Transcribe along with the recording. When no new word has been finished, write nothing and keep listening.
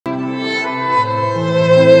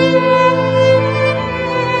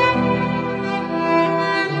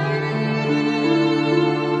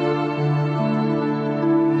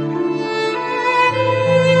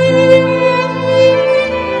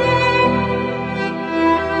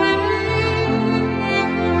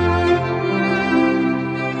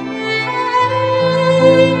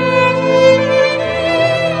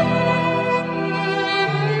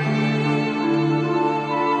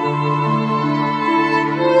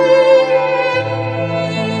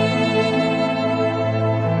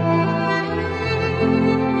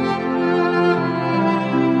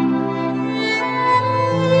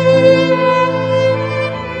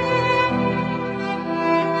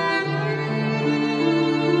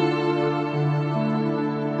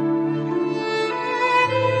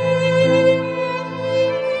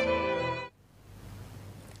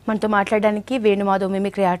మనతో మాట్లాడడానికి Venu Madhav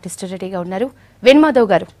mimicry artist రెడీగా ఉన్నారు. వేణు మాధవ్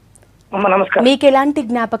గారు, నమస్కారం. మీకు ఎలాంటి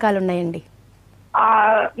జ్ఞాపకాలు ఉన్నాయండి?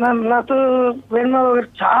 నాతో వేణు మాధవ్ గారు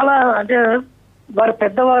చాలా, అంటే వారు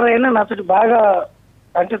పెద్దవారు అయినా నాతో బాగా,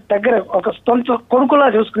 అంటే దగ్గర ఒక సొంత కొడుకులా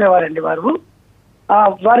చూసుకునేవారండి వారు.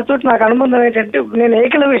 వారితో నాకు అనుబంధం ఏంటంటే, నేను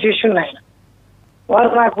ఏకలవ్య శిష్యుని ఆయన. వారు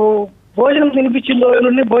నాకు భోజనం తినిపించిన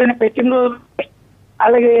రోజులు, భోజనం పెట్టిన రోజులు,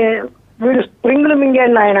 అలాగే వీడు స్ప్రింగ్లు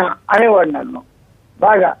మింగాడిని ఆయన అనేవాడు నన్ను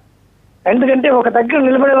బాగా. ఎందుకంటే ఒక దగ్గర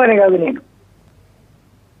నిలబడేవాడిని కాదు నేను.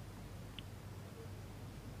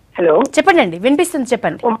 హలో, చెప్పండి. వినిపిస్తుంది,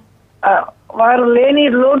 చెప్పండి. వారు లేని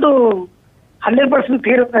లోటు 100%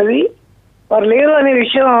 తీరుతుంది. వారు లేరు అనే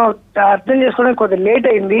విషయం అర్థం చేసుకోవడానికి కొద్దిగా లేట్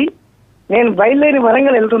అయింది. నేను బయలుదేరి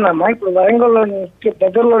వరంగల్ వెళ్తున్నామ్మా. ఇప్పుడు వరంగల్లో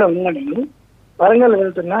దగ్గరలోనే ఉన్నా. నేను వరంగల్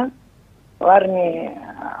వెళ్తున్నా. వారిని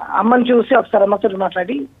అమ్మని చూసి ఒకసారి అమ్మతో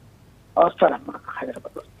మాట్లాడి వస్తానమ్మా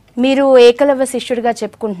హైదరాబాద్. మీరు ఏకలవ్య శిష్యుడిగా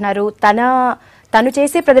చెప్పుకుంటున్నారు. తను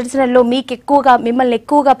చేసే ప్రదర్శనల్లో మిమ్మల్ని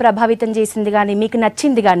ఎక్కువగా ప్రభావితం చేసింది కానీ, మీకు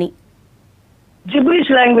నచ్చింది కానీ?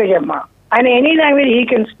 జిబ్రిష్ లాంగ్వేజ్ అమ్మా. ఆయన any language he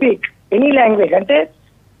can speak, any language. అంటే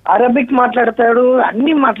అరబిక్ మాట్లాడతాడు,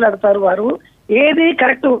 అన్ని మాట్లాడతారు వారు. ఏది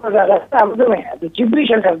కరెక్ట్ కాదు, అర్థమే. అది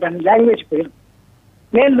జిబ్రిష్ అంటారు దాని లాంగ్వేజ్ పేరు.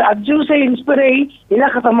 నేను అది చూసే ఇన్స్పైర్ అయ్యి ఇలా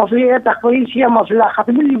కథ మఫియా తక్కువ సియా మఫిలా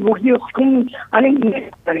కథమిల్ బుక్ది అని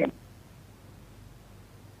నేను.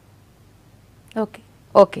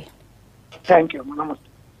 ఓకే, థ్యాంక్ యూ, నమస్తే.